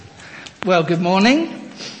Well, good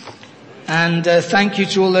morning, and thank you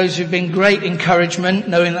to all those who've been great encouragement,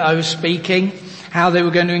 knowing that I was speaking, how they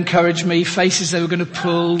were going to encourage me, faces they were going to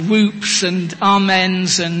pull, whoops and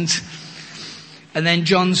amens, and then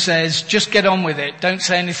John says, just get on with it, don't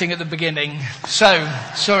say anything at the beginning. So,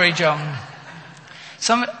 sorry John.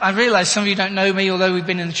 I realise some of you don't know me, although we've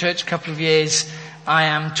been in the church a couple of years. I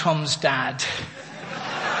am Tom's dad.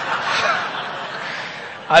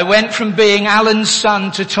 I went from being Alan's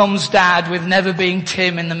son to Tom's dad with never being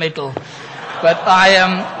Tim in the middle. But I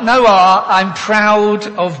am Noah. I'm proud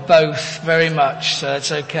of both very much, so it's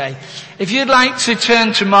okay. If you'd like to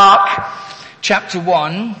turn to Mark chapter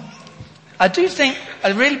 1,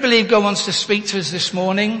 I really believe God wants to speak to us this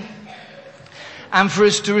morning and for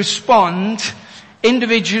us to respond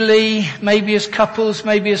individually, maybe as couples,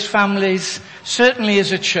 maybe as families, certainly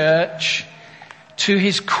as a church, to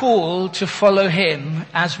his call to follow him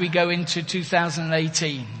as we go into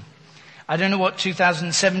 2018. I don't know what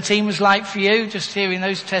 2017 was like for you, just hearing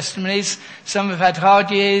those testimonies. Some have had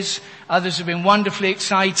hard years, others have been wonderfully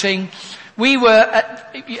exciting.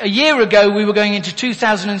 A year ago we were going into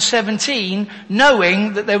 2017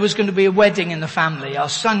 knowing that there was going to be a wedding in the family. Our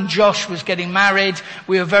son Josh was getting married.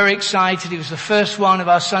 We were very excited. He was the first one of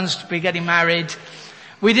our sons to be getting married.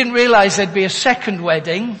 We didn't realise there'd be a second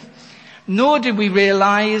wedding. Nor did we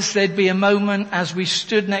realise there'd be a moment as we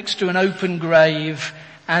stood next to an open grave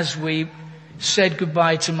as we said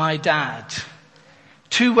goodbye to my dad.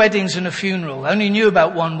 2 weddings and a funeral. Only knew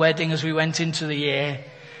about one wedding as we went into the year.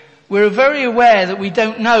 We're very aware that we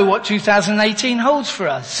don't know what 2018 holds for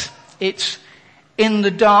us. It's in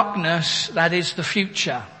the darkness that is the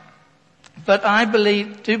future. But I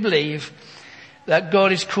do believe that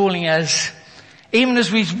God is calling us. Even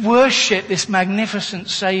as we worship this magnificent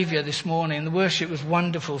Saviour this morning, the worship was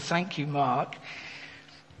wonderful, thank you Mark.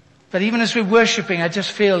 But even as we're worshipping, I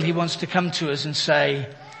just feel he wants to come to us and say,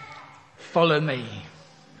 follow me.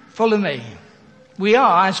 Follow me. We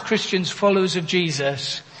are, as Christians, followers of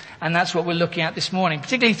Jesus, and that's what we're looking at this morning,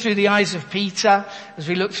 particularly through the eyes of Peter, as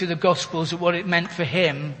we look through the Gospels at what it meant for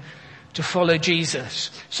him to follow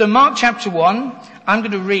Jesus. So Mark chapter 1, I'm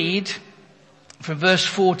going to read from verse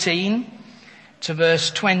 14 to verse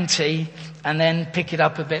 20 and then pick it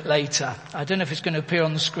up a bit later. I don't know if it's going to appear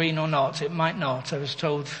on the screen or not. It might not. I was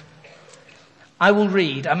told. I will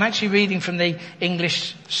read. I'm actually reading from the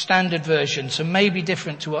English Standard Version, so maybe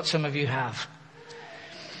different to what some of you have.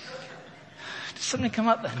 Did something come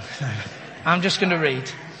up then? No. I'm just going to read.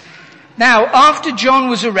 Now, after John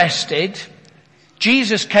was arrested,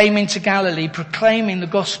 Jesus came into Galilee proclaiming the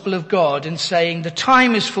gospel of God and saying, the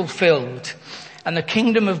time is fulfilled and the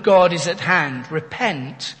kingdom of God is at hand.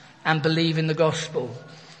 Repent and believe in the gospel.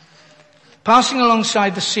 Passing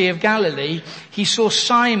alongside the Sea of Galilee, he saw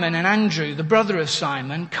Simon and Andrew, the brother of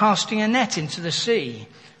Simon, casting a net into the sea,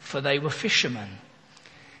 for they were fishermen.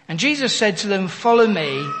 And Jesus said to them, follow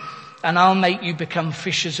me, and I'll make you become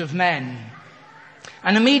fishers of men.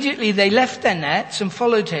 And immediately they left their nets and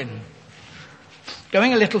followed him.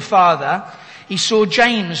 Going a little farther, he saw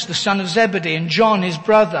James, the son of Zebedee, and John, his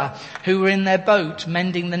brother, who were in their boat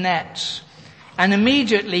mending the nets. And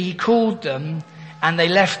immediately he called them, and they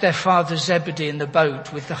left their father Zebedee in the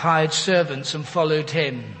boat with the hired servants and followed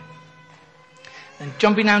him. And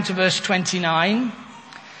jumping down to verse 29,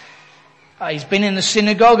 he's been in the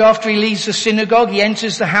synagogue. After he leaves the synagogue, he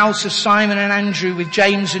enters the house of Simon and Andrew with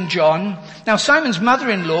James and John. Now Simon's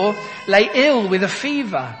mother-in-law lay ill with a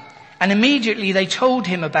fever. And immediately they told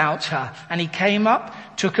him about her. And he came up,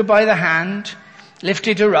 took her by the hand,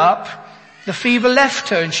 lifted her up. The fever left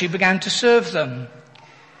her and she began to serve them.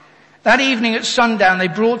 That evening at sundown they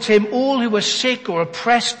brought to him all who were sick or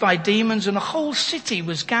oppressed by demons, and the whole city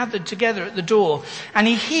was gathered together at the door. And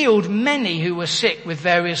he healed many who were sick with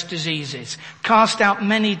various diseases, cast out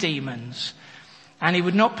many demons. And he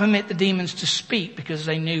would not permit the demons to speak because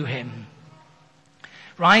they knew him.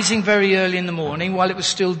 Rising very early in the morning, while it was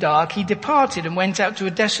still dark, he departed and went out to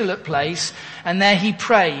a desolate place, and there he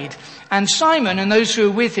prayed. And Simon and those who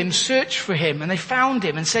were with him searched for him, and they found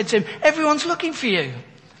him and said to him, everyone's looking for you.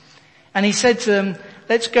 And he said to them,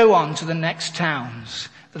 let's go on to the next towns,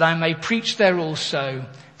 that I may preach there also,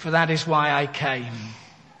 for that is why I came.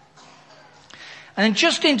 And then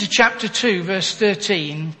just into chapter 2, verse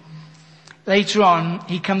 13, later on,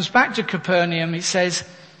 he comes back to Capernaum. It says,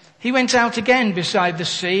 he went out again beside the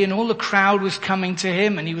sea, and all the crowd was coming to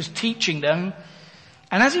him, and he was teaching them.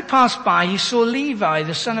 And as he passed by, he saw Levi,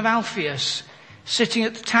 the son of Alphaeus, sitting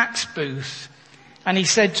at the tax booth. And he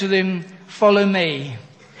said to them, follow me.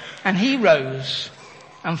 And he rose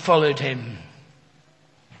and followed him.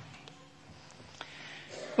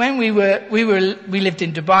 when we lived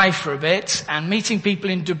in Dubai for a bit, and meeting people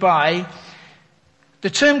in Dubai, the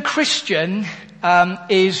term Christian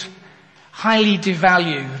is highly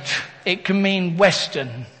devalued. It can mean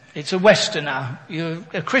Western. It's a Westerner.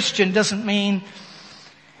 A Christian doesn't mean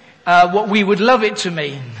what we would love it to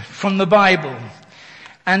mean from the Bible.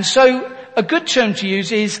 And so a good term to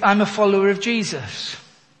use is, I'm a follower of Jesus.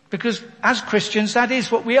 Because as Christians, that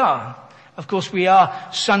is what we are. Of course, we are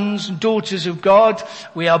sons and daughters of God.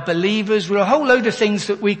 We are believers. We're a whole load of things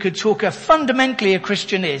that we could talk of. Fundamentally, a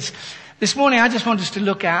Christian is. This morning, I just want us to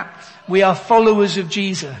look at, we are followers of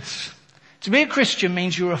Jesus. To be a Christian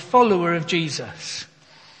means you're a follower of Jesus.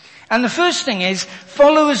 And the first thing is,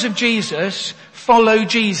 followers of Jesus follow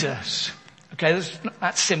Jesus. Okay,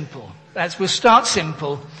 that's simple. We'll start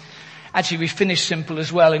simple. Actually, we finish simple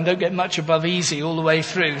as well and don't get much above easy all the way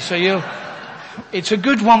through. So it's a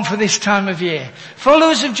good one for this time of year.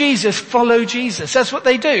 Followers of Jesus follow Jesus. That's what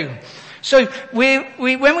they do. So when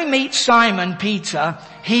we meet Simon Peter,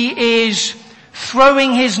 he is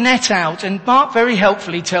throwing his net out, and Mark very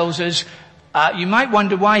helpfully tells us, you might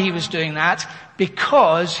wonder why he was doing that,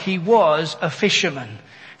 because he was a fisherman.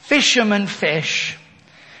 Fishermen fish.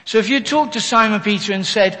 So if you talked to Simon Peter and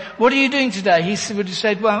said, what are you doing today? He would have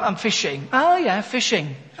said, well, I'm fishing. Oh yeah,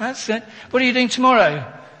 fishing. That's it. What are you doing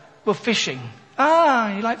tomorrow? Well, fishing.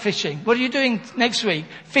 Ah, you like fishing. What are you doing next week?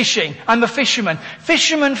 Fishing. I'm a fisherman.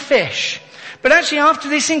 Fishermen fish. But actually after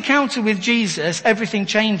this encounter with Jesus, everything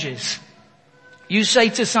changes. You say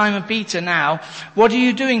to Simon Peter now, what are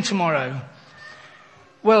you doing tomorrow?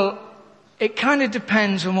 Well, it kind of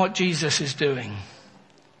depends on what Jesus is doing.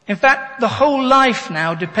 In fact, the whole life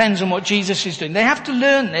now depends on what Jesus is doing. They have to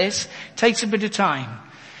learn this. It takes a bit of time.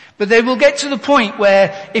 But they will get to the point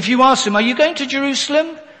where if you ask them, are you going to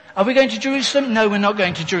Jerusalem? Are we going to Jerusalem? No, we're not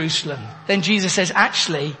going to Jerusalem. Then Jesus says,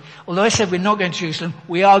 actually, although I said we're not going to Jerusalem,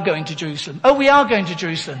 we are going to Jerusalem. Oh, we are going to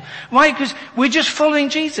Jerusalem. Why? Because we're just following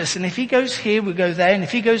Jesus. And if he goes here, we'll go there. And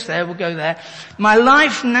if he goes there, we'll go there. My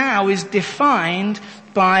life now is defined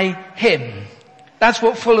by him. That's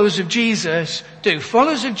what followers of Jesus do.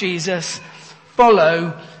 Followers of Jesus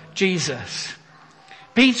follow Jesus.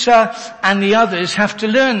 Peter and the others have to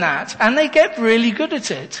learn that, and they get really good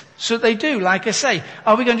at it. So they do, like I say.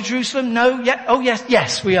 Are we going to Jerusalem? No. Yeah. Oh yes,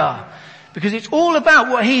 yes we are. Because it's all about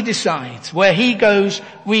what he decides. Where he goes,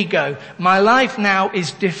 we go. My life now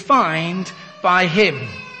is defined by him.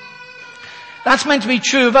 That's meant to be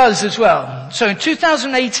true of us as well. So in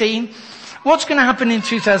 2018, what's going to happen in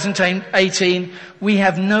 2018? We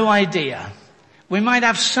have no idea. We might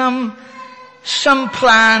have some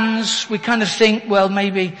plans. We kind of think, well,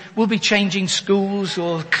 maybe we'll be changing schools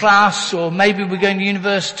or class, or maybe we're going to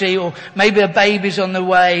university, or maybe a baby's on the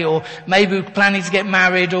way, or maybe we're planning to get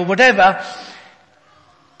married, or whatever.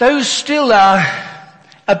 Those still are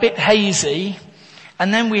a bit hazy.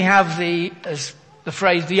 And then we have as the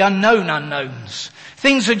phrase, the unknown unknowns.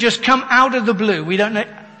 Things that just come out of the blue. We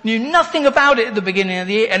knew nothing about it at the beginning of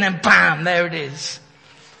the year, and then bam, there it is.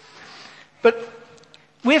 But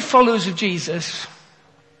we're followers of Jesus,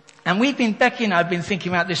 and Becky and I have been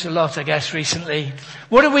thinking about this a lot, I guess, recently.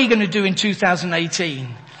 What are we going to do in 2018?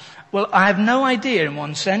 Well, I have no idea in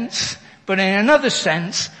one sense, but in another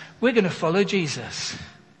sense, we're going to follow Jesus.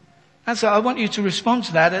 That's I want you to respond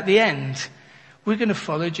to that at the end. We're going to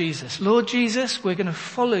follow Jesus. Lord Jesus, we're going to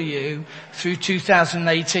follow you through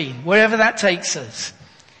 2018, wherever that takes us.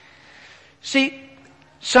 See,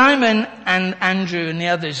 Simon and Andrew and the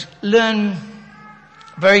others learn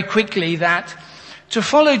very quickly that to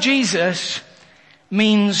follow Jesus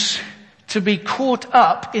means to be caught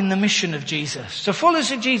up in the mission of Jesus. So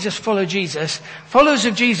followers of Jesus follow Jesus. Followers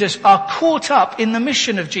of Jesus are caught up in the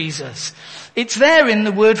mission of Jesus. It's there in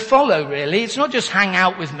the word follow, really. It's not just hang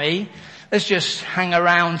out with me. Let's just hang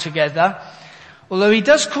around together. Although he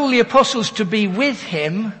does call the apostles to be with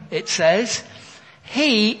him, it says,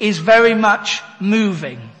 he is very much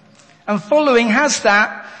moving. And following has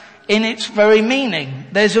that in its very meaning.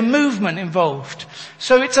 There's a movement involved.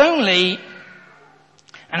 So it's only,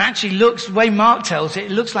 and actually looks, the way Mark tells it,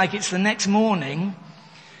 it looks like it's the next morning.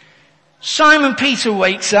 Simon Peter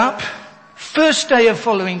wakes up, first day of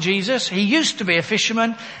following Jesus. He used to be a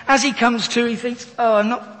fisherman. As he comes to, he thinks, I'm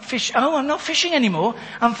not fishing anymore.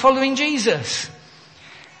 I'm following Jesus.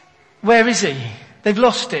 Where is he? They've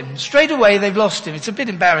lost him. Straight away they've lost him. It's a bit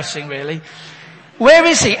embarrassing, really. Where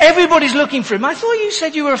is he? Everybody's looking for him. I thought you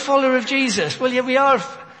said you were a follower of Jesus. Well, yeah, we are.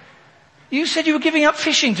 You said you were giving up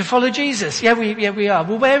fishing to follow Jesus. Yeah, we are.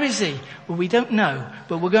 Well, where is he? Well, we don't know,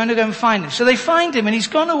 but we're going to go and find him. So they find him, and he's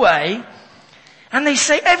gone away, And they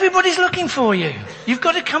say, everybody's looking for you. You've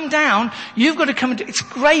got to come down. You've got to come. It's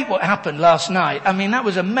great what happened last night. I mean, that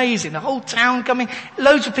was amazing. The whole town coming,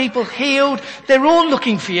 loads of people healed. They're all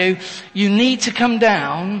looking for you. You need to come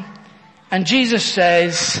down. And Jesus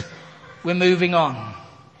says, we're moving on.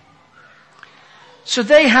 So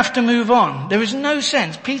they have to move on. There is no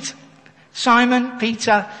sense. Simon,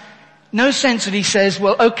 Peter, no sense that he says,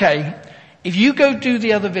 well, okay, if you go do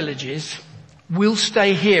the other villages, we'll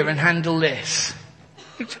stay here and handle this.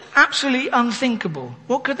 It's absolutely unthinkable.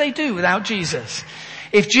 What could they do without Jesus?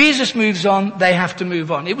 If Jesus moves on, they have to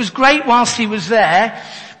move on. It was great whilst he was there,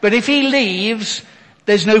 but if he leaves,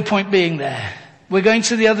 there's no point being there. We're going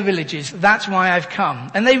to the other villages. That's why I've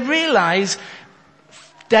come. And they realize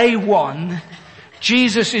day one,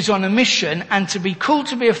 Jesus is on a mission, and to be called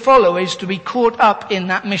to be a follower is to be caught up in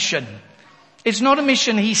that mission. It's not a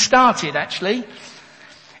mission he started, actually.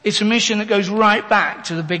 It's a mission that goes right back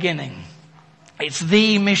to the beginning. It's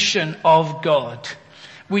the mission of God,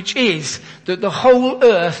 which is that the whole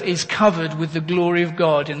earth is covered with the glory of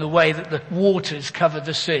God in the way that the waters cover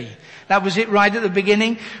the sea. That was it right at the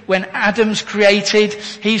beginning. When Adam's created,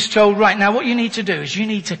 he's told, right, now what you need to do is you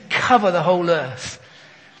need to cover the whole earth.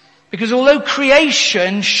 Because although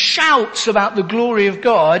creation shouts about the glory of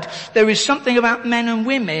God, there is something about men and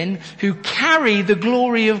women who carry the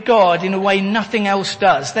glory of God in a way nothing else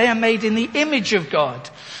does. They are made in the image of God.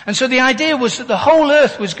 And so the idea was that the whole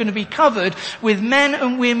earth was going to be covered with men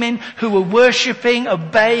and women who were worshipping,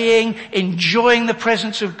 obeying, enjoying the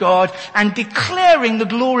presence of God, and declaring the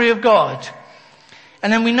glory of God.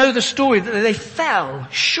 And then we know the story that they fell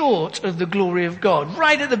short of the glory of God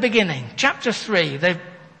right at the beginning. Chapter 3, they've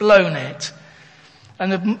blown it.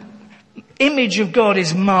 And the image of God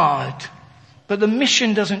is marred. But the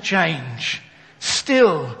mission doesn't change.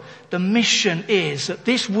 Still, the mission is that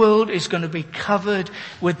this world is going to be covered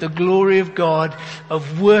with the glory of God,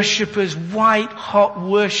 of worshippers, white hot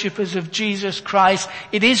worshippers of Jesus Christ.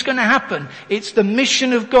 It is going to happen. It's the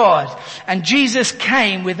mission of God. And Jesus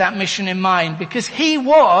came with that mission in mind because he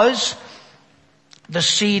was the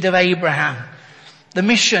seed of Abraham. The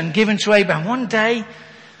mission given to Abraham. One day,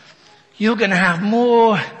 you're going to have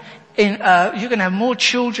more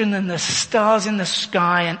children than the stars in the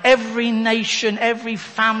sky, and every nation, every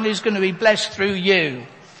family is going to be blessed through you.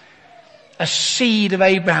 A seed of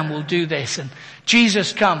Abraham will do this, and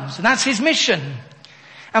Jesus comes, and that's his mission.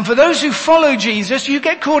 And for those who follow Jesus, you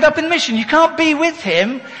get caught up in the mission. You can't be with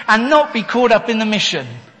him and not be caught up in the mission.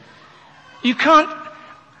 You can't,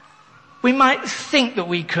 we might think that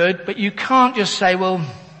we could, but you can't just say, well,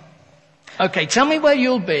 okay, tell me where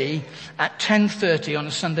you'll be at 10:30 on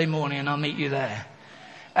a Sunday morning and I'll meet you there.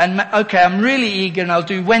 And okay, I'm really eager and I'll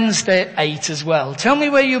do Wednesday at 8 as well. Tell me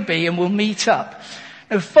where you'll be and we'll meet up.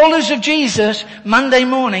 Now, followers of Jesus, Monday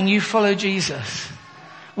morning you follow Jesus.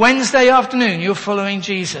 Wednesday afternoon you're following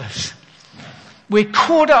Jesus. We're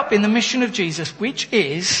caught up in the mission of Jesus, which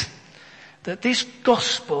is that this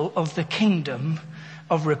gospel of the kingdom,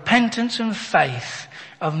 of repentance and faith,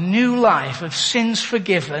 of new life, of sins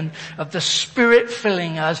forgiven, of the Spirit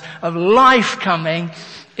filling us, of life coming,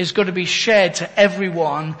 is going to be shared to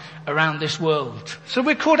everyone around this world. So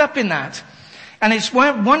we're caught up in that. And it's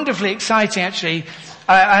wonderfully exciting, actually.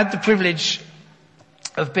 I had the privilege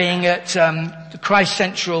of being at the Christ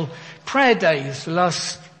Central Prayer Days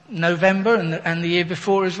last November and the year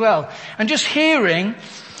before as well. And just hearing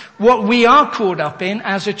what we are caught up in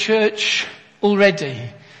as a church already.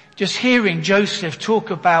 Just hearing Joseph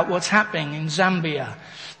talk about what's happening in Zambia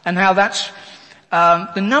and how that's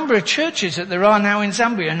the number of churches that there are now in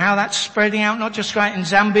Zambia and how that's spreading out not just right in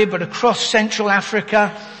Zambia but across Central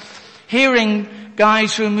Africa. Hearing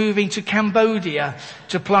guys who are moving to Cambodia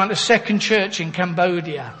to plant a second church in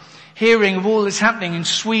Cambodia. Hearing of all that's happening in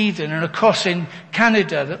Sweden and across in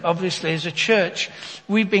Canada that obviously is a church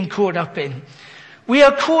we've been caught up in. We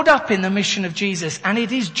are caught up in the mission of Jesus, and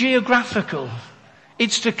it is geographical.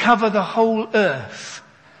 It's to cover the whole earth.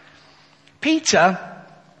 Peter,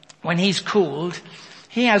 when he's called,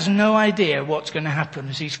 he has no idea what's going to happen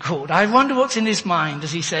as he's called. I wonder what's in his mind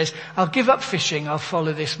as he says, I'll give up fishing, I'll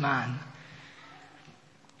follow this man.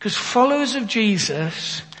 Because followers of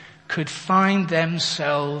Jesus could find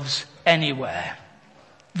themselves anywhere.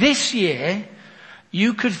 This year,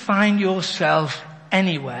 you could find yourself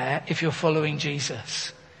anywhere if you're following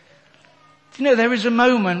Jesus. You know, there is a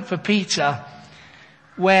moment for Peter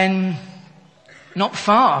when, not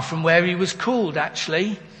far from where he was called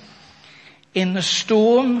actually, in the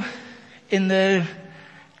storm, in the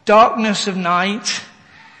darkness of night,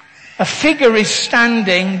 a figure is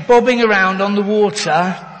standing, bobbing around on the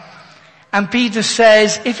water, and Peter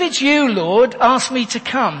says, if it's you, Lord, ask me to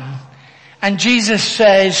come. And Jesus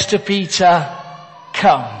says to Peter,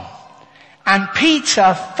 come. And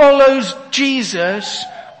Peter follows Jesus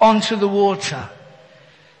onto the water.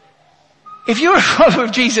 If you're a follower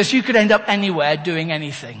of Jesus, you could end up anywhere doing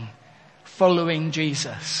anything, following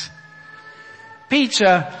Jesus.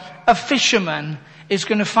 Peter, a fisherman, is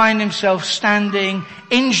going to find himself standing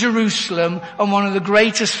in Jerusalem on one of the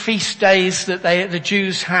greatest feast days that the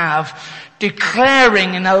Jews have,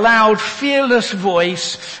 declaring in a loud, fearless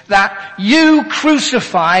voice that you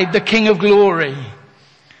crucified the King of Glory.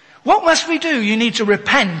 What must we do? You need to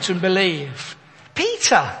repent and believe.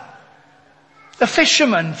 Peter, the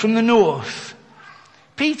fisherman from the north.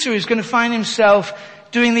 Peter is going to find himself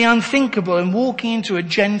doing the unthinkable and walking into a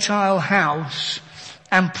Gentile house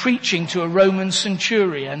and preaching to a Roman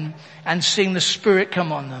centurion and seeing the Spirit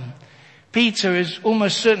come on them. Peter is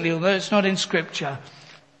almost certainly, although it's not in Scripture,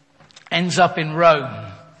 ends up in Rome.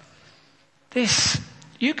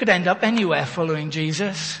 You could end up anywhere following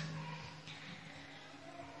Jesus.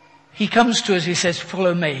 He comes to us, he says,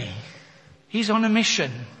 follow me. He's on a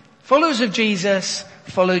mission. Followers of Jesus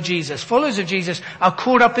follow Jesus. Followers of Jesus are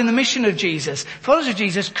caught up in the mission of Jesus. Followers of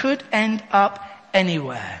Jesus could end up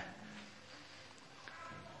anywhere.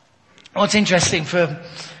 What's interesting for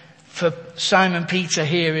Simon Peter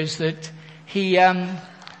here is that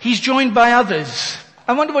he's joined by others.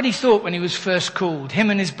 I wonder what he thought when he was first called, him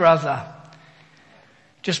and his brother.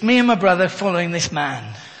 Just me and my brother following this man.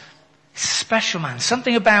 He's a special man,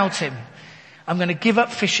 something about him. I'm going to give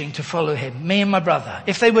up fishing to follow him, me and my brother.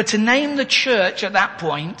 If they were to name the church at that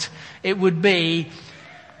point, it would be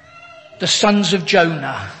the sons of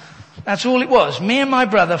Jonah. That's all it was. Me and my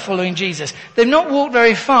brother following Jesus. They've not walked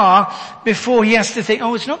very far before he has to think,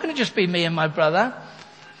 it's not going to just be me and my brother,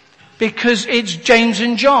 because it's James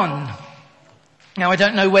and John. Now I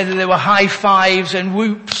don't know whether there were high fives and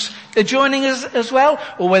whoops. They're joining us as well,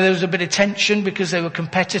 or whether there was a bit of tension because they were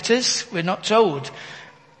competitors. We're not told.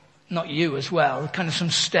 Not you as well, kind of some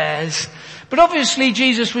stares. But obviously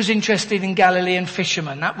Jesus was interested in Galilean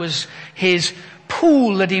fishermen. That was his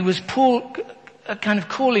pool that he was kind of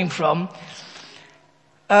calling from.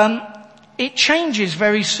 It changes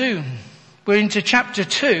very soon. We're into chapter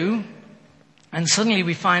 2, and suddenly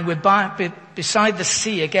we find we're beside the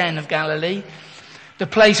sea again of Galilee, the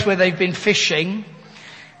place where they've been fishing.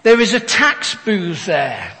 There is a tax booth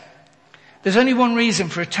there. There's only one reason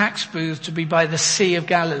for a tax booth to be by the Sea of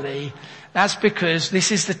Galilee. That's because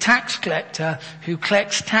this is the tax collector who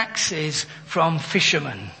collects taxes from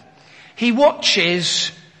fishermen. He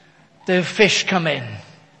watches the fish come in,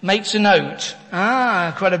 makes a note.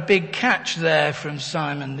 Quite a big catch there from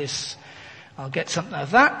Simon. I'll get something of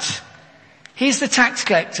that. He's the tax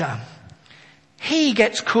collector. He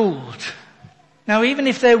gets called. Now, even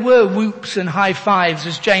if there were whoops and high fives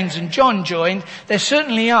as James and John joined, there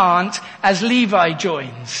certainly aren't as Levi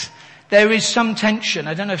joins. There is some tension.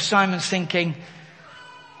 I don't know if Simon's thinking,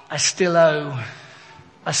 I still owe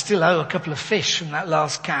a couple of fish from that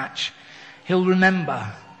last catch. He'll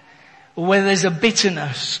remember. Or whether there's a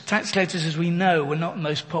bitterness. Tax collectors, as we know, were not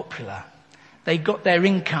most popular. They got their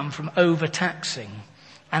income from overtaxing,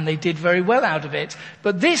 and they did very well out of it.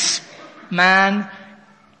 But this man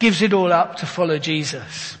gives it all up to follow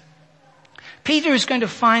Jesus. Peter is going to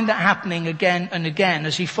find that happening again and again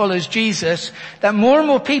as he follows Jesus, that more and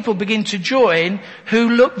more people begin to join who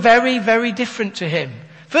look very, very different to him.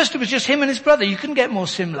 First it was just him and his brother. You couldn't get more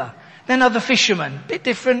similar. Then other fishermen, bit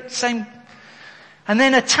different, same. And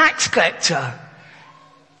then a tax collector.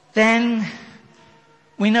 Then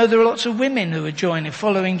we know there are lots of women who are joining,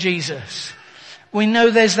 following Jesus. We know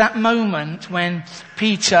there's that moment when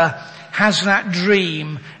Peter has that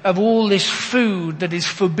dream of all this food that is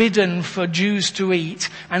forbidden for Jews to eat,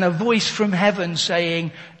 and a voice from heaven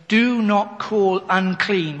saying, do not call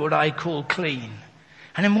unclean what I call clean.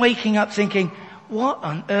 And I'm waking up thinking, what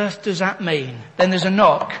on earth does that mean? Then there's a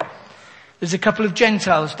knock. There's a couple of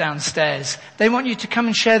Gentiles downstairs. They want you to come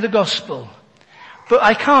and share the gospel. But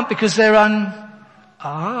I can't because they're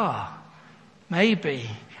maybe.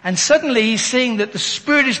 And suddenly he's seeing that the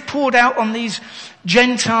Spirit is poured out on these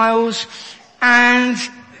Gentiles, and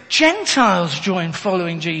Gentiles join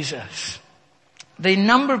following Jesus. The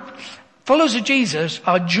number of followers of Jesus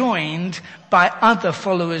are joined by other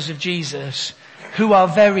followers of Jesus who are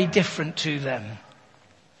very different to them.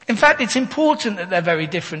 In fact, it's important that they're very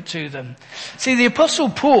different to them. See, the Apostle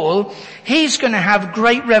Paul, he's going to have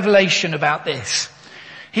great revelation about this.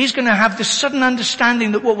 He's going to have the sudden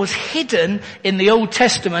understanding that what was hidden in the Old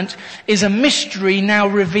Testament is a mystery now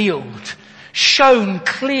revealed, shown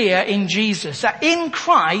clear in Jesus. That in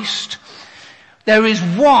Christ, There is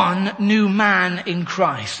one new man in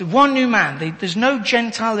Christ. One new man. There's no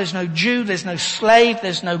Gentile, there's no Jew, there's no slave,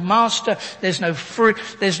 there's no master, there's no free,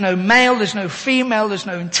 there's no male, there's no female, there's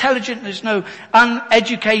no intelligent, there's no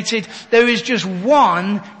uneducated. There is just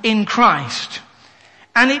one in Christ.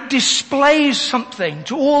 And it displays something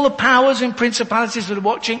to all the powers and principalities that are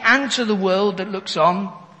watching and to the world that looks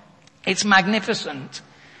on. It's magnificent.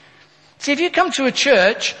 See, if you come to a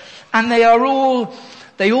church and they all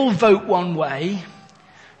vote one way,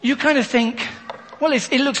 you kind of think, well,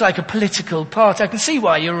 it looks like a political party. I can see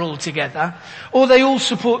why you're all together. Or they all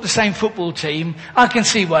support the same football team. I can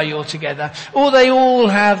see why you're together. Or they all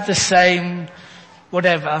have the same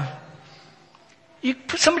whatever.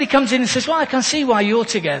 Somebody comes in and says, well, I can see why you're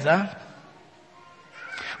together.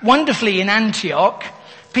 Wonderfully, in Antioch,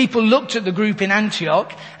 people looked at the group in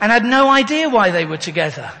Antioch and had no idea why they were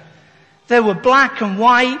together. There were black and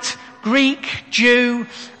white, Greek, Jew,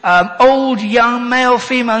 old, young, male,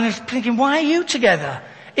 female, and thinking, why are you together?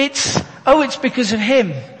 It's because of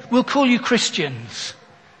him. We'll call you Christians.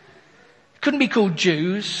 Couldn't be called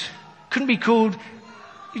Jews. You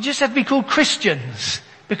just have to be called Christians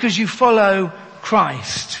because you follow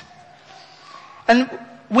Christ. And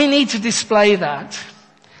we need to display that.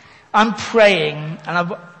 I'm praying,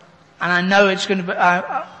 and I know it's going to be,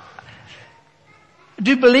 I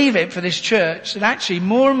do believe it for this church, that actually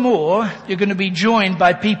more and more you're going to be joined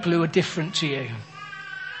by people who are different to you.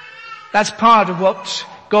 That's part of what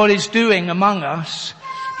God is doing among us.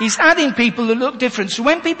 He's adding people that look different. So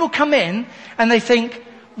when people come in and they think,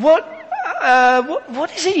 what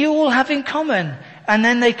is it you all have in common? And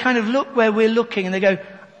then they kind of look where we're looking and they go,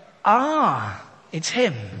 it's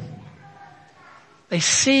him. They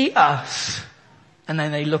see us and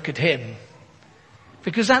then they look at him.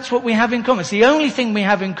 Because that's what we have in common. It's the only thing we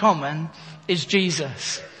have in common is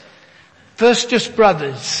Jesus. First just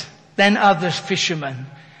brothers, then other fishermen,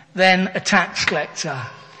 then a tax collector,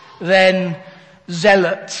 then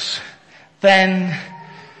zealots, then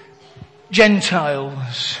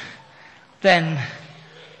Gentiles, then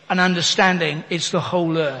an understanding it's the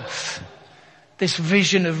whole earth. This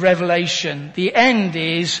vision of Revelation. The end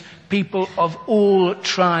is people of all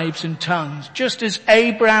tribes and tongues. Just as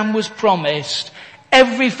Abraham was promised,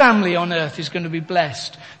 every family on earth is going to be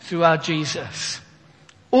blessed through our Jesus.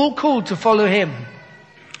 All called to follow him.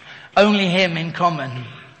 Only him in common.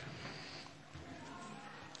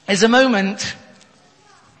 There's a moment,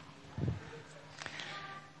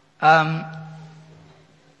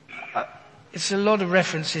 it's a lot of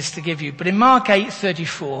references to give you, but in Mark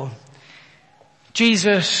 8:34,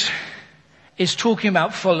 Jesus is talking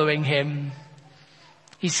about following him.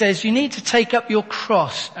 He says, you need to take up your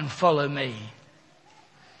cross and follow me.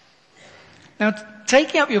 Now,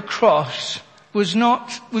 taking up your cross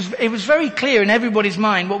it was very clear in everybody's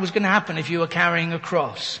mind what was going to happen if you were carrying a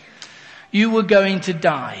cross. You were going to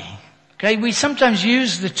die. Okay, we sometimes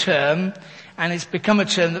use the term, and it's become a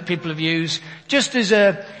term that people have used, just as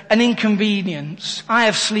an inconvenience. I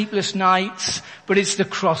have sleepless nights, but it's the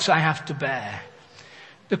cross I have to bear.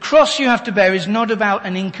 The cross you have to bear is not about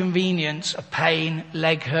an inconvenience, a pain,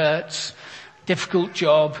 leg hurts, difficult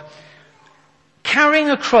job. Carrying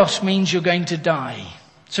a cross means you're going to die.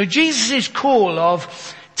 So Jesus' call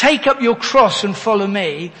of take up your cross and follow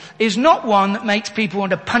me is not one that makes people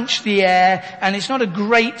want to punch the air, and it's not a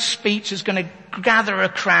great speech that's going to gather a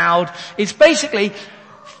crowd. It's basically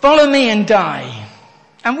follow me and die.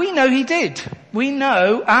 And we know he did. We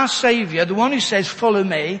know our Saviour, the one who says follow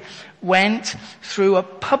me, went through a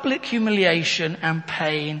public humiliation and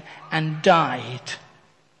pain and died.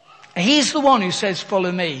 He's the one who says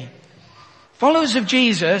follow me. Followers of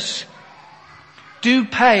Jesus do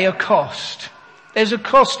pay a cost. There's a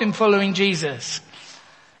cost in following Jesus.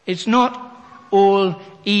 It's not all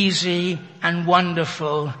easy and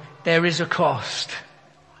wonderful. There is a cost.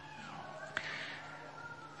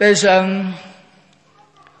 There's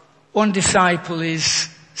one disciple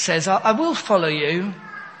says, I will follow you.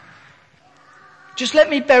 Just let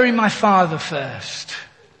me bury my father first.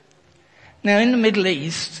 Now in the Middle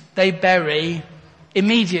East, they bury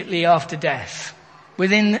immediately after death.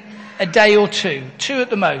 Within a day or two at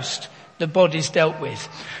the most, the body's dealt with.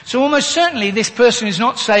 So almost certainly this person is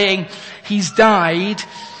not saying he's died,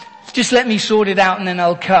 just let me sort it out and then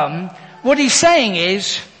I'll come. What he's saying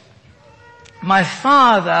is, my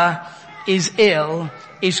father is ill,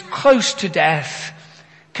 is close to death.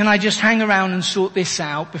 Can I just hang around and sort this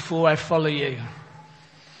out before I follow you?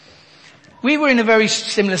 We were in a very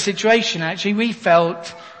similar situation actually. We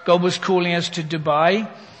felt God was calling us to Dubai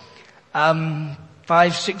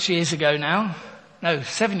 5-6 years ago now. No,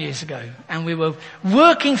 7 years ago. And we were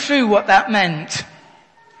working through what that meant.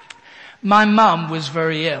 My mum was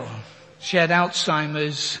very ill. She had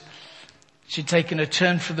Alzheimer's. She'd taken a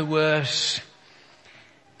turn for the worse.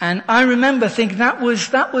 And I remember thinking that was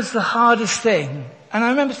the hardest thing. And I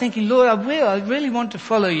remember thinking, Lord, I really want to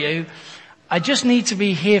follow you. I just need to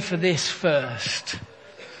be here for this first.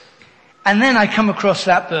 And then I come across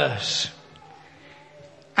that verse.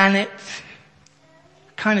 And it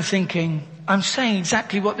kind of thinking, I'm saying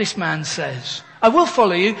exactly what this man says. I will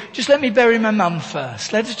follow you, just let me bury my mum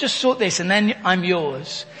first. Let us just sort this and then I'm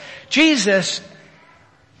yours. Jesus,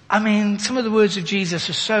 some of the words of Jesus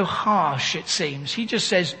are so harsh, it seems. He just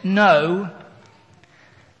says, no.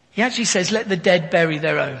 He actually says, let the dead bury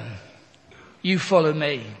their own. You follow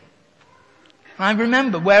me. I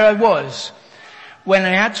remember where I was when I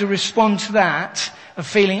had to respond to that of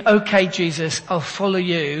feeling, okay, Jesus, I'll follow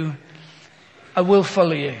you. I will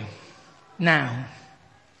follow you now.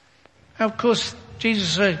 And of course,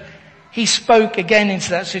 Jesus, he spoke again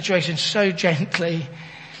into that situation so gently.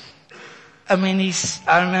 I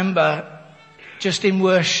remember just in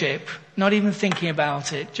worship, not even thinking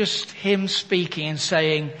about it, just him speaking and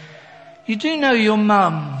saying, you do know your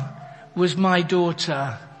mum was my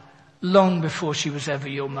daughter long before she was ever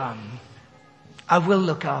your mum. I will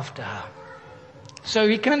look after her. So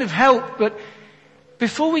he kind of helped, but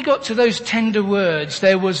before we got to those tender words,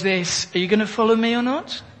 there was this, are you going to follow me or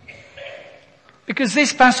not? Because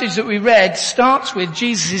this passage that we read starts with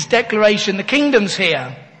Jesus' declaration, the kingdom's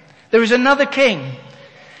here. There is another king.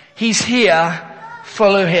 He's here,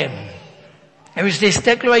 follow him. There is this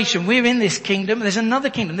declaration, we're in this kingdom, there's another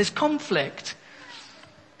kingdom, there's conflict.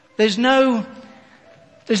 There's no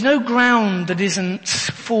ground that isn't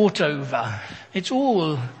fought over. It's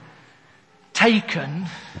all taken.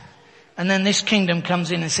 And then this kingdom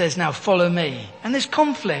comes in and says, now follow me. And there's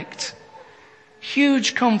conflict.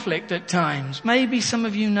 Huge conflict at times. Maybe some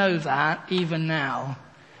of you know that even now.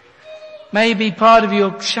 Maybe part of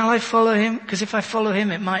you, shall I follow him? Because if I follow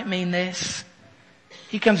him, it might mean this.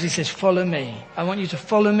 He comes and he says, follow me. I want you to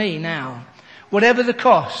follow me now. Whatever the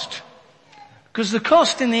cost. Because the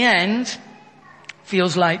cost in the end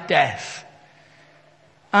feels like death.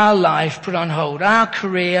 Our life put on hold. Our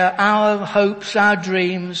career, our hopes, our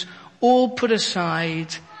dreams, all put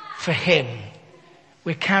aside for him.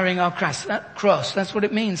 We're carrying our cross. That's what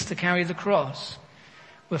it means to carry the cross.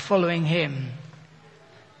 We're following him.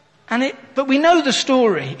 But we know the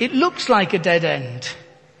story. It looks like a dead end.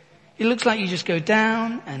 It looks like you just go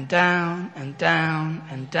down and down and down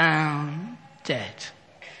and down, dead.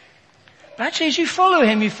 But actually as you follow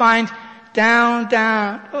him, you find down,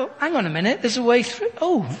 down. Oh, hang on a minute. There's a way through.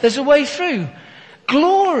 Oh, there's a way through.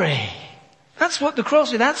 Glory. That's what the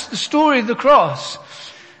cross is. That's the story of the cross.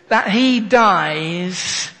 That he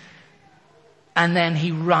dies and then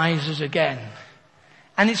he rises again.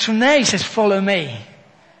 And it's from there he says, follow me.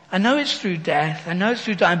 I know it's through death, I know it's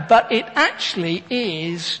through dying, but it actually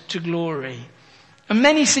is to glory. And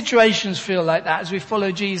many situations feel like that as we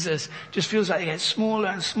follow Jesus. Just feels like it gets smaller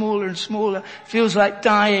and smaller and smaller. Feels like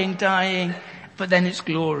dying, but then it's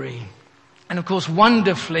glory. And of course,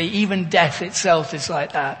 wonderfully, even death itself is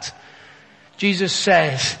like that. Jesus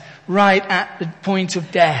says, right at the point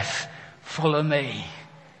of death, follow me,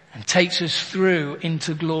 and takes us through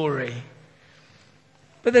into glory.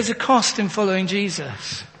 But there's a cost in following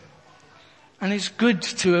Jesus. And it's good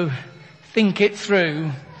to think it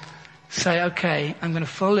through. Say, okay, I'm going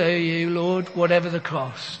to follow you, Lord, whatever the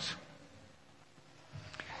cost.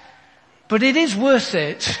 But it is worth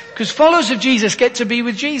it, because followers of Jesus get to be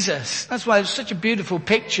with Jesus. That's why it's such a beautiful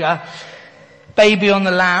picture. Baby on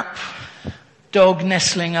the lap, dog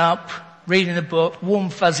nestling up, reading a book,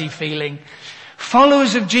 warm fuzzy feeling.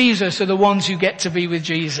 Followers of Jesus are the ones who get to be with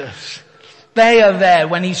Jesus. They are there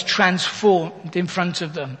when he's transformed in front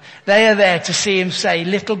of them. They are there to see him say,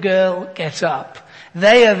 little girl, get up.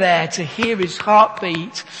 They are there to hear his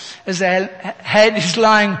heartbeat as their head is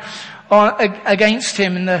lying against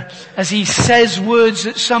him as he says words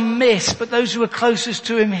that some miss, but those who are closest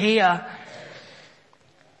to him hear.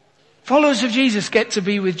 Followers of Jesus get to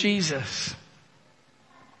be with Jesus.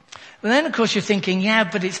 But then of course you're thinking, yeah,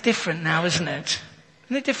 but it's different now, isn't it?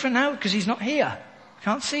 Isn't it different now? Because he's not here.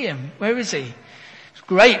 Can't see him. Where is he? It's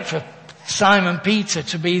great for Simon Peter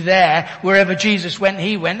to be there wherever Jesus went,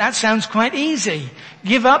 he went. That sounds quite easy.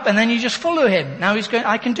 Give up and then you just follow him. Now he's going,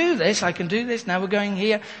 I can do this. Now we're going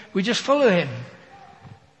here. We just follow him.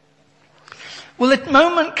 Well, the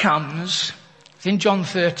moment comes in John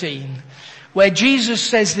 13 where Jesus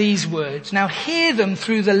says these words. Now hear them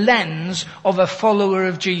through the lens of a follower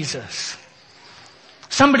of Jesus.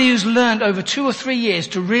 Somebody who's learned over 2 or 3 years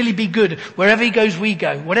to really be good. Wherever he goes, we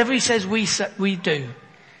go. Whatever he says, we do.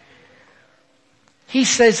 he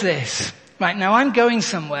says this, right, now I'm going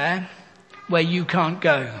somewhere where you can't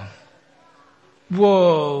go.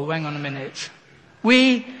 Whoa, hang on a minute.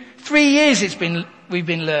 3 years we've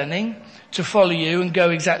been learning to follow you and go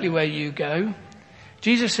exactly where you go.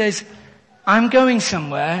 Jesus says, I'm going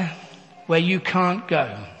somewhere where you can't go.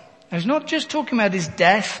 Now, he's not just talking about his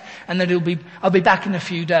death and that I'll be back in a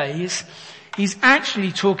few days. He's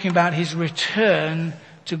actually talking about his return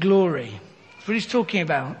to glory. That's what he's talking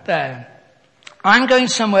about there. I'm going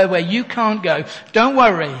somewhere where you can't go. Don't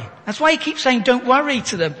worry. That's why he keeps saying don't worry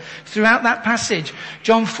to them throughout that passage.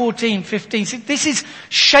 John 14:15. This is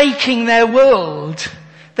shaking their world.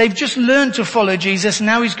 They've just learned to follow Jesus and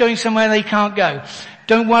now he's going somewhere they can't go.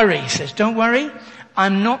 Don't worry, he says. Don't worry.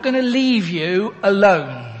 I'm not going to leave you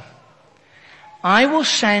alone. I will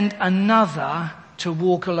send another to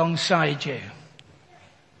walk alongside you.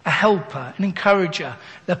 A helper, an encourager,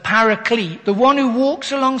 the paraclete, the one who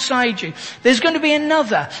walks alongside you. There's going to be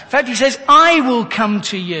another. In fact, he says, I will come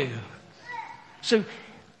to you. So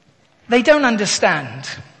they don't understand.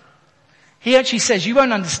 He actually says, you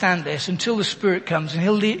won't understand this until the Spirit comes, and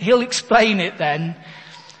he'll explain it then.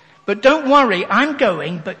 But don't worry, I'm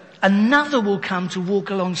going, but another will come to walk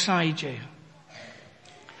alongside you.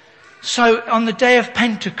 So on the day of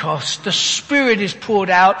Pentecost, the Spirit is poured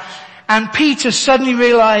out, and Peter suddenly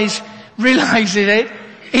realizes it.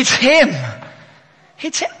 It's him.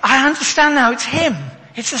 I understand now, it's him.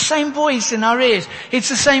 It's the same voice in our ears. It's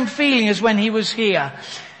the same feeling as when he was here.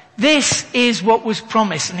 This is what was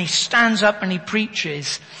promised, and he stands up and he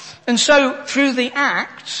preaches. And so through the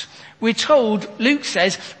Acts, we're told, Luke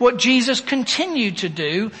says, what Jesus continued to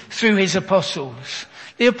do through his apostles.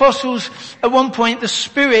 The apostles, at one point, the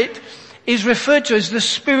Spirit is referred to as the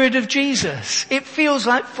Spirit of Jesus. It feels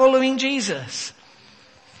like following Jesus.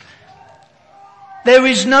 There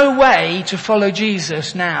is no way to follow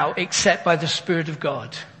Jesus now except by the Spirit of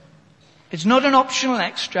God. It's not an optional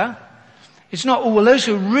extra. It's not, well, those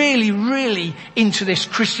who are really, really into this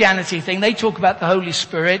Christianity thing, they talk about the Holy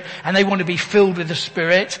Spirit and they want to be filled with the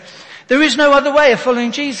Spirit. There is no other way of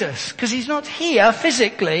following Jesus because he's not here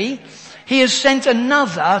physically. He has sent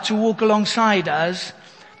another to walk alongside us,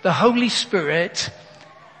 the Holy Spirit,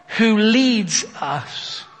 who leads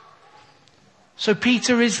us. So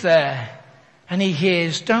Peter is there and he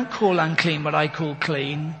hears, don't call unclean what I call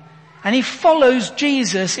clean. And he follows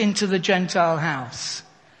Jesus into the Gentile house.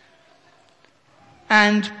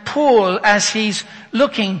 And Paul, as he's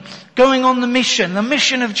going on the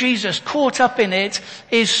mission of Jesus, caught up in it,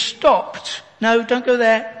 is stopped. No, don't go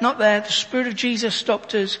there, not there. The Spirit of Jesus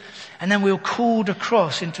stopped us. And then we were called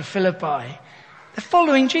across into Philippi. They're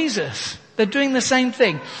following Jesus. They're doing the same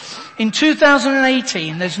thing. In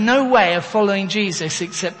 2018, there's no way of following Jesus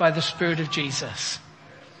except by the Spirit of Jesus.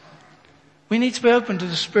 We need to be open to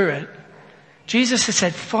the Spirit. Jesus has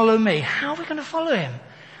said, follow me. How are we going to follow him?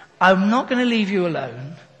 I'm not going to leave you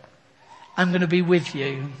alone. I'm going to be with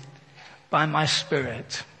you by my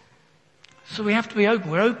Spirit. So we have to be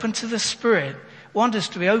open. We're open to the Spirit. Want us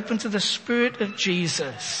to be open to the Spirit of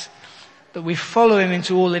Jesus, that we follow him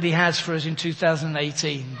into all that he has for us in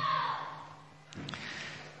 2018.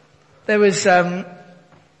 There was there's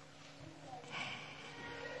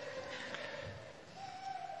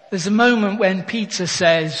a moment when Peter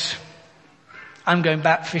says, I'm going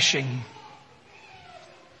back fishing.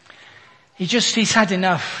 He's had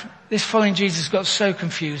enough. This following Jesus got so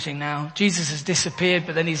confusing now. Jesus has disappeared,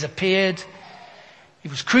 but then he's appeared. He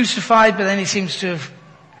was crucified, but then he seems to have,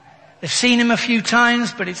 they've seen him a few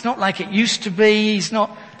times, but it's not like it used to be.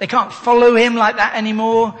 They can't follow him like that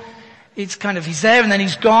anymore. It's kind of, he's there and then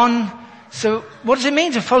he's gone. So what does it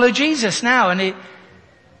mean to follow Jesus now? And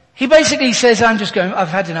he basically says, I've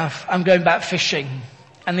had enough. I'm going back fishing.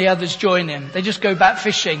 And the others join him. They just go back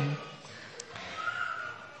fishing.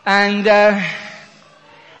 And,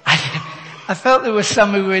 I felt there were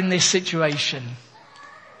some who were in this situation.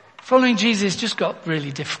 Following Jesus just got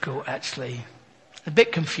really difficult, actually. A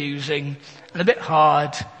bit confusing and a bit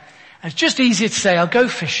hard. And it's just easier to say, I'll go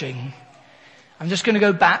fishing. I'm just going to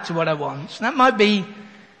go back to what I want. And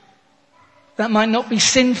that might not be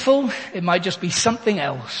sinful. It might just be something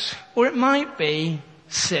else. Or it might be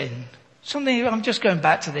sin. Something, I'm just going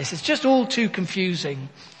back to this. It's just all too confusing.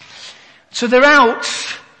 So they're out.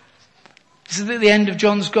 This is at the end of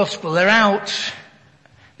John's Gospel. They're out.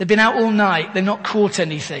 They've been out all night. They've not caught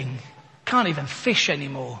anything. Can't even fish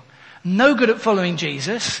anymore. No good at following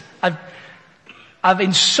Jesus. I've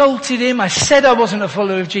insulted him. I said I wasn't a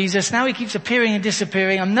follower of Jesus. Now he keeps appearing and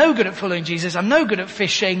disappearing. I'm no good at following Jesus. I'm no good at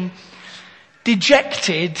fishing.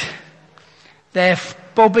 Dejected. They're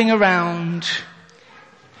bobbing around.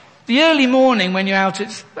 The early morning when you're out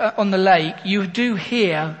on the lake, you do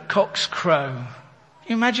hear cocks crow. Can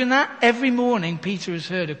you imagine that? Every morning Peter has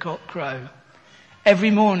heard a cock crow.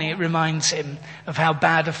 Every morning it reminds him of how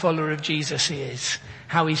bad a follower of Jesus he is,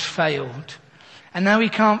 how he's failed. And now he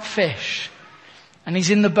can't fish. And he's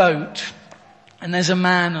in the boat. And there's a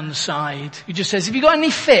man on the side who just says, have you got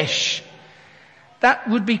any fish? That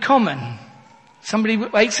would be common. Somebody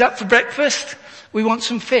wakes up for breakfast. We want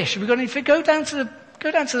some fish. Have we got any fish? Go down to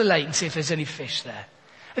the lake and see if there's any fish there.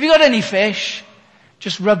 Have you got any fish?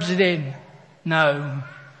 Just rubs it in. No.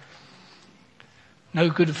 No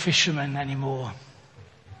good fisherman anymore.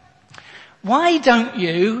 Why don't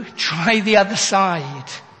you try the other side?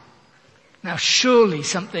 Now surely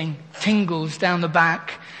something tingles down the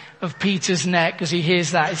back of Peter's neck as he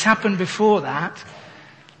hears that. It's happened before that.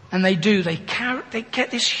 And they get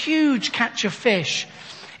this huge catch of fish.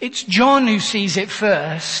 It's John who sees it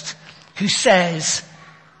first, who says,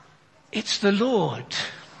 it's the Lord.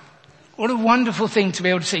 What a wonderful thing to be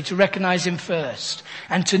able to see, to recognize him first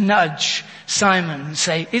and to nudge Simon and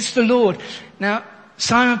say, it's the Lord. Now,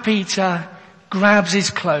 Simon Peter grabs his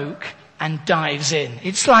cloak and dives in.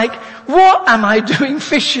 It's like, what am I doing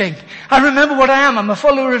fishing? I remember what I am. I'm a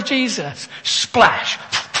follower of Jesus. Splash.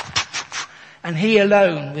 And he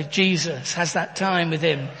alone with Jesus has that time with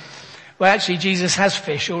him. Well, actually, Jesus has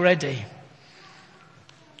fish already.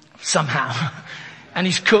 Somehow. And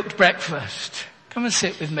he's cooked breakfast. Come and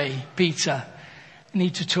sit with me, Peter. I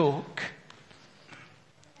need to talk.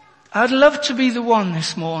 I'd love to be the one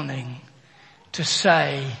this morning to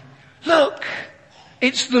say, look,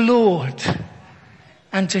 it's the Lord.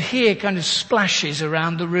 And to hear kind of splashes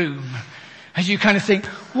around the room as you kind of think,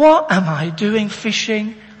 what am I doing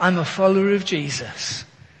fishing? I'm a follower of Jesus.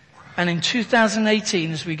 And in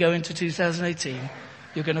 2018, as we go into 2018,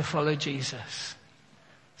 you're going to follow Jesus.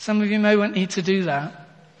 Some of you may want need to do that.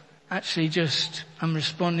 Actually, I'm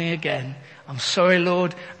responding again. I'm sorry,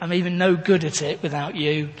 Lord. I'm even no good at it without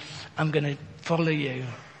you. I'm going to follow you.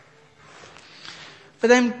 But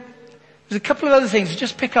then there's a couple of other things.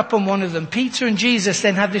 Just pick up on one of them. Peter and Jesus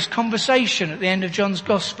then have this conversation at the end of John's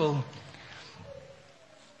Gospel.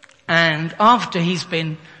 And after he's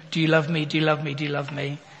been, do you love me? Do you love me? Do you love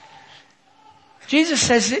me? Jesus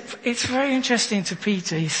says, it's very interesting to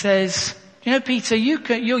Peter. He says, you know, Peter,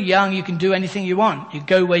 you're young. You can do anything you want. You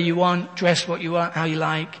go where you want, dress what you want, how you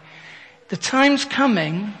like. The time's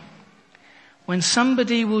coming when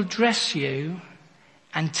somebody will dress you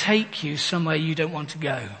and take you somewhere you don't want to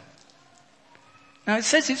go. Now it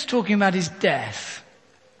says it's talking about his death,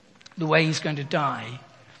 the way he's going to die.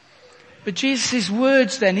 But Jesus'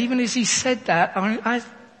 words then, even as he said that,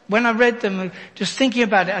 when I read them, just thinking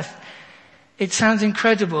about it, it sounds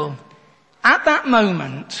incredible. At that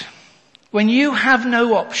moment, when you have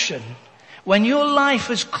no option, when your life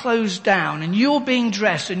has closed down and you're being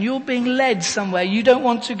dressed and you're being led somewhere you don't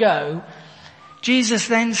want to go, Jesus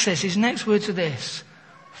then says, his next words are this,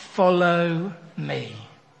 follow me.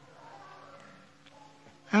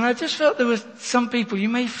 And I just felt there were some people, you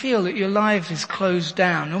may feel that your life is closed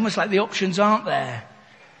down, almost like the options aren't there.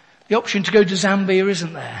 The option to go to Zambia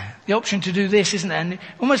isn't there. The option to do this isn't there. And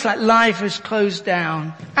almost like life is closed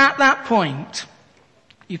down. At that point,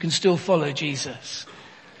 you can still follow Jesus.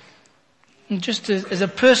 And just as a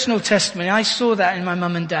personal testimony, I saw that in my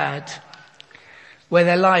mum and dad, where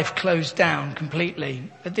their life closed down completely.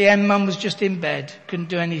 At the end, mum was just in bed, couldn't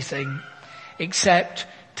do anything except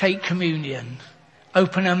take communion,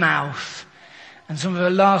 open her mouth, and some of her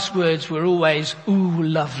last words were always, ooh,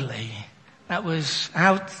 lovely. That was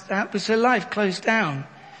her life closed down.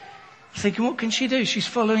 Thinking, what can she do? She's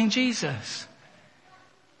following Jesus.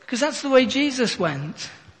 Because that's the way Jesus went.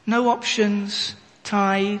 No options,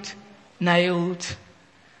 tied, nailed.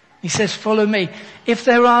 He says, follow me. If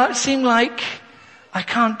seem like I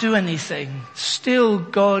can't do anything, still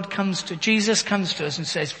Jesus comes to us and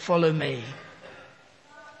says, follow me.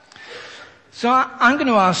 So I'm going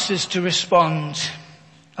to ask us to respond.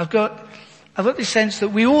 I've got this sense that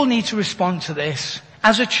we all need to respond to this.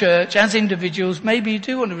 As a church, as individuals, maybe you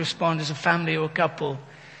do want to respond as a family or a couple.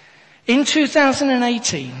 In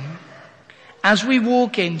 2018, as we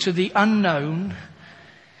walk into the unknown,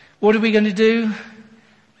 what are we going to do?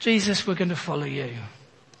 Jesus, we're going to follow you.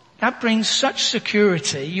 That brings such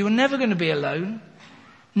security. You're never going to be alone.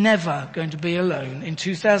 Never going to be alone in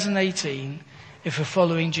 2018 if we're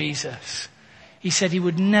following Jesus. He said he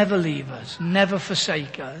would never leave us, never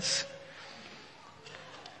forsake us.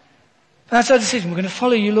 That's our decision. We're going to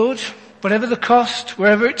follow you, Lord. Whatever the cost,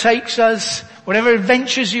 wherever it takes us, whatever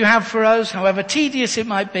adventures you have for us, however tedious it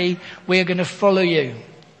might be, we're going to follow you.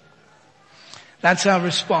 That's our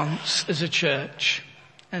response as a church.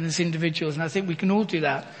 and as individuals, and I think we can all do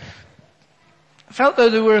that. I felt though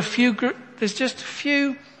there were there's just a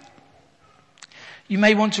few, you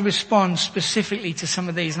may want to respond specifically to some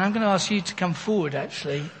of these, and I'm going to ask you to come forward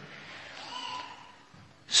actually.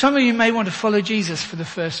 Some of you may want to follow Jesus for the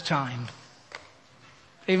first time.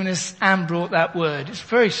 Even as Anne brought that word, it's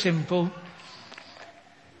very simple.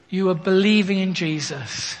 You are believing in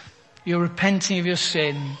Jesus. You're repenting of your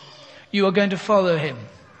sin. You are going to follow him.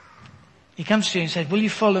 He comes to you and says, will you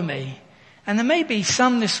follow me? And there may be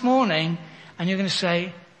some this morning, and you're going to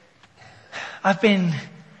say, I've been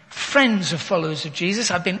friends of followers of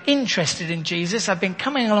Jesus. I've been interested in Jesus. I've been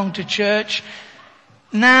coming along to church.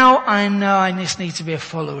 Now I know I just need to be a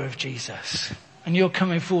follower of Jesus. And you're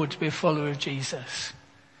coming forward to be a follower of Jesus.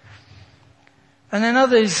 And then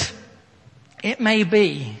others, it may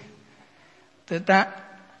be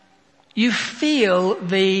that you feel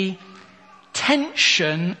the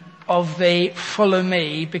tension of the follow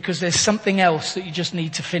me because there's something else that you just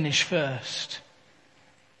need to finish first.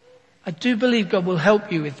 I do believe God will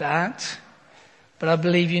help you with that, but I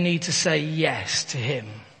believe you need to say yes to him.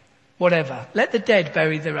 Whatever. Let the dead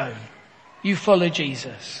bury their own. You follow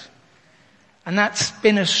Jesus. And that's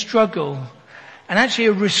been a struggle. And actually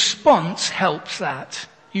a response helps that.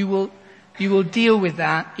 You will deal with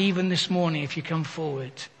that even this morning if you come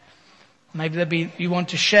forward. Maybe you want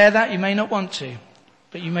to share that, you may not want to.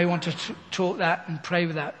 But you may want to talk that and pray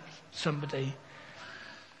with that somebody.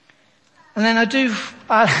 And then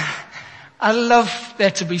I love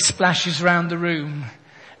there to be splashes around the room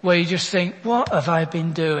where you just think, what have I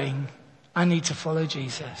been doing? I need to follow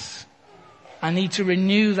Jesus. I need to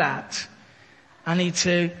renew that. I need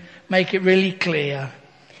to make it really clear.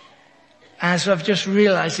 As I've just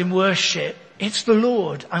realized in worship, it's the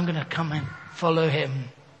Lord. I'm going to come and follow him.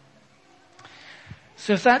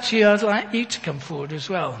 So if that's you, I'd like you to come forward as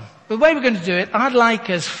well. But the way we're going to do it, I'd like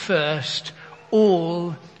us first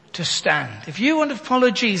all to stand. If you want to follow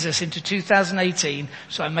Jesus into 2018,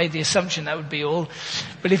 so I made the assumption that would be all,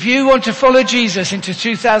 but if you want to follow Jesus into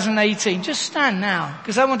 2018, just stand now,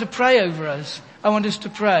 because I want to pray over us. I want us to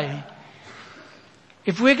pray.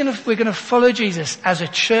 If we're going to follow Jesus as a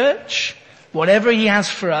church, whatever he has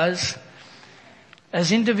for us,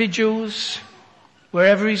 as individuals,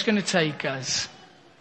 wherever he's going to take us,